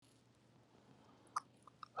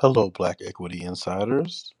Hello, Black Equity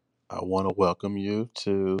Insiders. I want to welcome you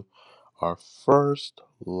to our first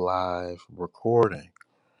live recording.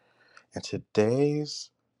 And today's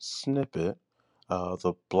snippet of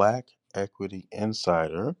the Black Equity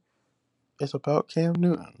Insider is about Cam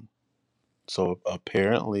Newton. So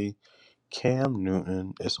apparently, Cam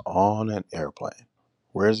Newton is on an airplane.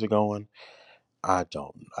 Where is he going? I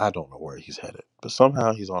don't know where he's headed, but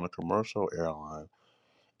somehow he's on a commercial airline,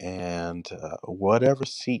 and whatever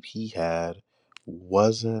seat he had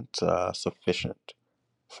wasn't sufficient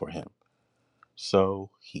for him. So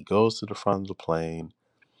he goes to the front of the plane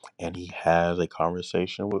and he has a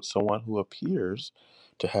conversation with someone who appears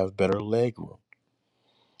to have better leg room.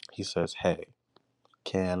 He says, "Hey,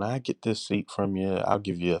 can I get this seat from you? I'll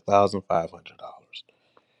give you $1,500."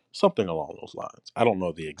 Something along those lines. I don't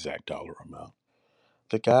know the exact dollar amount.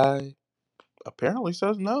 The guy apparently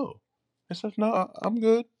says no. He says, "No, I'm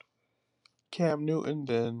good." Cam Newton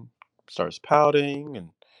then starts pouting and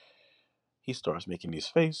he starts making these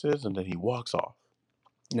faces and then he walks off.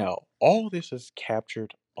 Now, all this is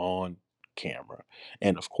captured on camera.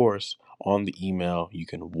 And of course, on the email, you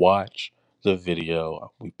can watch the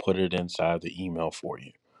video. We put it inside the email for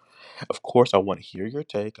you. Of course, I want to hear your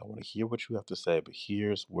take. I want to hear what you have to say, but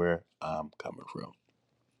here's where I'm coming from.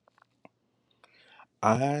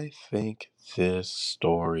 I think this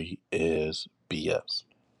story is BS.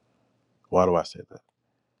 Why do I say that?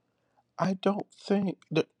 I don't think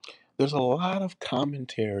that there's a lot of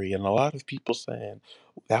commentary and a lot of people saying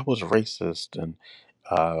that was racist and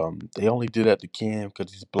they only do that to Cam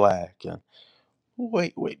because he's black. And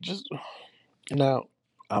wait, just now,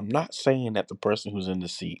 I'm not saying that the person who's in the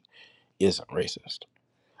seat isn't racist.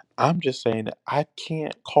 I'm just saying that I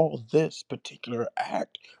can't call this particular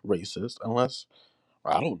act racist unless,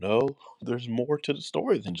 I don't know, there's more to the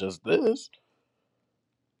story than just this.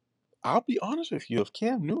 I'll be honest with you, if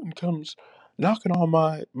Cam Newton comes knocking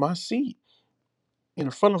on my seat in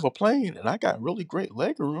front of a plane and I got really great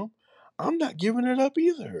leg room, I'm not giving it up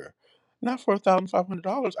either. Not for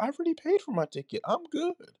 $1,500. I've already paid for my ticket. I'm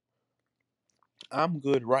good. I'm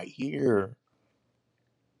good right here.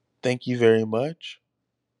 Thank you very much.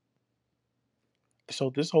 So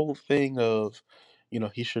this whole thing of,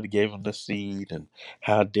 he should have gave him the seat and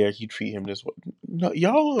how dare he treat him this way. No,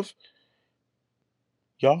 y'all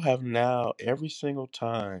have now every single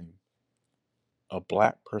time a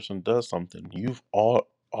black person does something, you've all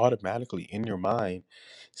automatically in your mind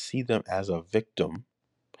see them as a victim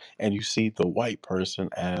and you see the white person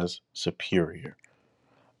as superior.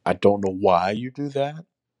 I don't know why you do that.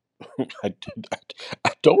 I, d- I,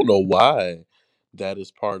 I don't know why that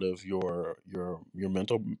is part of your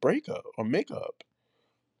mental breakup or makeup.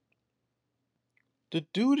 The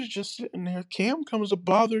dude is just sitting there. Cam comes to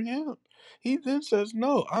bother him. He then says,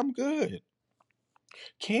 "No, I'm good."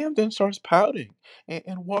 Cam then starts pouting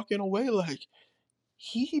and walking away like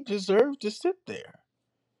he deserved to sit there.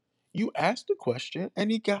 You asked the question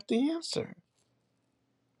and he got the answer.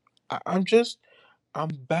 I'm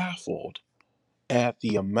baffled at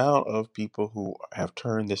the amount of people who have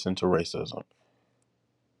turned this into racism.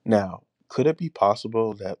 Now, could it be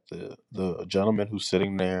possible that the gentleman who's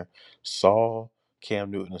sitting there saw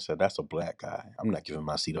Cam Newton and said, "That's a black guy. I'm not giving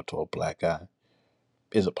my seat up to a black guy"?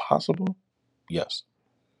 Is it possible? Yes.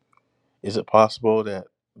 Is it possible that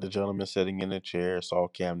the gentleman sitting in the chair saw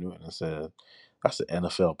Cam Newton and said, "That's an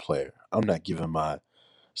NFL player. I'm not giving my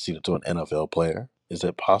seat up to an NFL player"? Is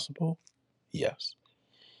it possible? Yes.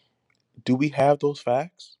 Do we have those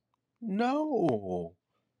facts? No.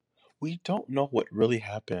 We don't know what really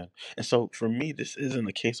happened. And so for me, this isn't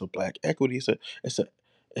a case of black equity.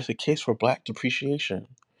 It's a case for black depreciation.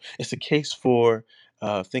 It's a case for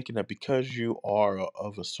thinking that because you are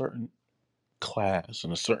of a certain class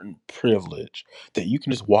and a certain privilege, that you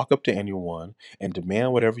can just walk up to anyone and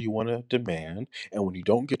demand whatever you want to demand. And when you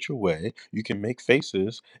don't get your way, you can make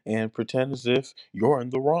faces and pretend as if you're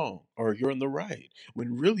in the wrong or you're in the right,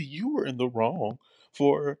 when really you were in the wrong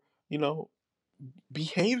for, you know,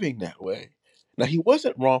 behaving that way. Now, he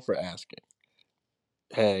wasn't wrong for asking,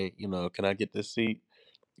 "Hey, can I get this seat?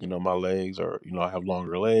 My legs are, I have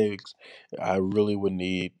longer legs. I really would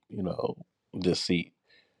need, this seat."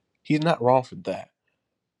 He's not wrong for that.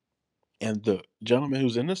 And the gentleman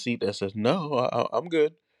who's in the seat that says, "No, I'm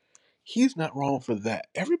good," he's not wrong for that.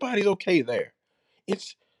 Everybody's okay there.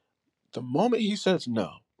 It's the moment he says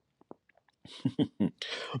no.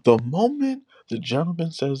 The moment the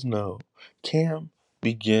gentleman says no, Cam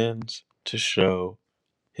begins to show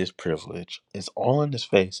his privilege. It's all in his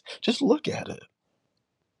face. Just look at it.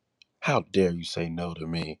 "How dare you say no to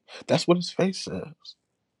me?" That's what his face says.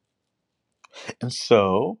 And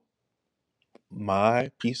so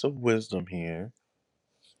My piece of wisdom here: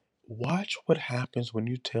 watch what happens when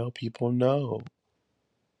you tell people no.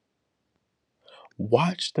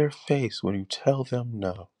 Watch their face when you tell them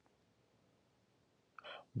no.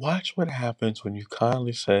 Watch what happens when you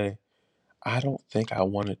kindly say, I don't think I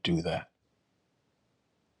want to do that.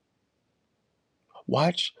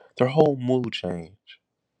 Watch their whole mood change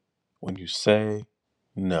when you say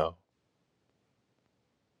no.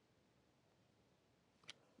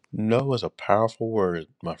 No is a powerful word,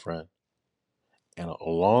 my friend. And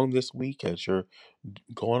along this week, as you're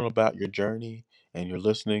going about your journey and you're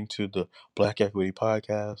listening to the Black Equity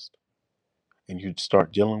Podcast, and you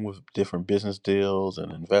start dealing with different business deals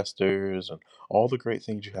and investors and all the great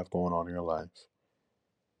things you have going on in your life,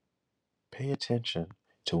 pay attention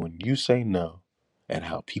to when you say no and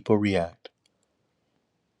how people react.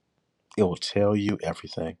 It will tell you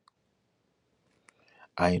everything.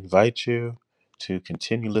 I invite you to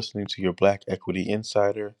continue listening to your Black Equity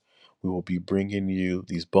Insider. We will be bringing you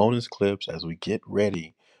these bonus clips as we get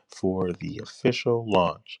ready for the official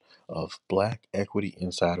launch of Black Equity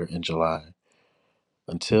Insider in July.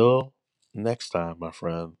 Until next time, my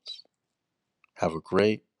friends, have a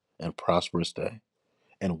great and prosperous day,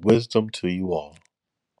 and wisdom to you all.